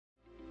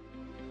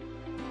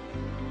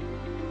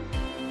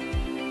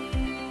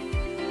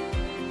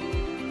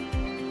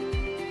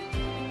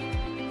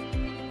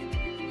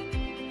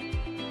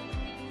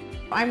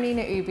I'm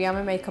Nina Ubhi, I'm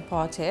a makeup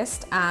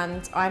artist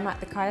and I'm at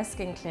the Kaya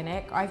Skin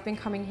Clinic. I've been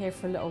coming here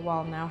for a little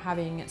while now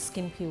having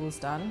skin peels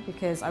done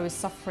because I was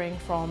suffering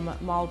from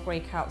mild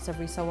breakouts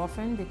every so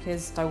often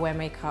because I wear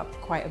makeup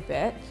quite a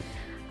bit.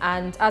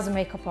 And as a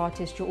makeup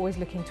artist, you're always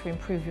looking to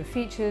improve your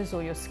features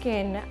or your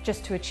skin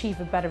just to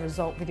achieve a better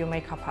result with your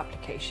makeup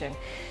application.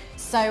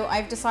 So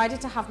I've decided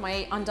to have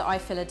my under eye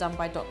filler done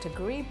by Dr.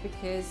 Garib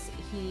because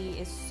he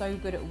is so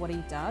good at what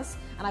he does.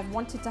 And I've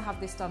wanted to have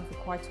this done for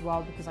quite a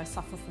while because I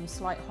suffer from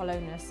slight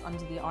hollowness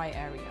under the eye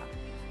area.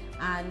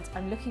 And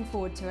I'm looking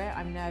forward to it.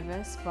 I'm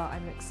nervous, but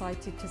I'm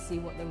excited to see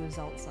what the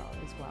results are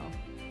as well.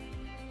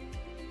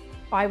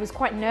 I was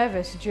quite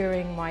nervous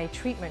during my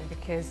treatment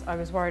because I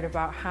was worried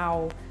about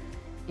how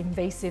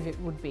invasive it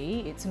would be.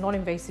 It's a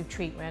non-invasive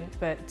treatment,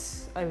 but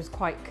I was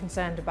quite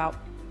concerned about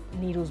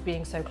needles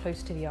being so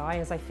close to the eye,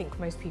 as I think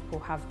most people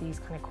have these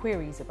kind of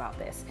queries about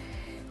this.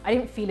 I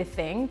didn't feel a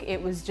thing.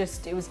 It was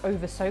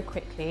over so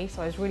quickly,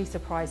 so I was really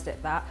surprised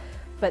at that.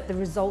 But the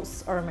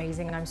results are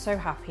amazing and I'm so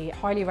happy. I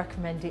highly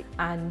recommend it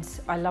and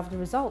I love the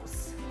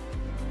results.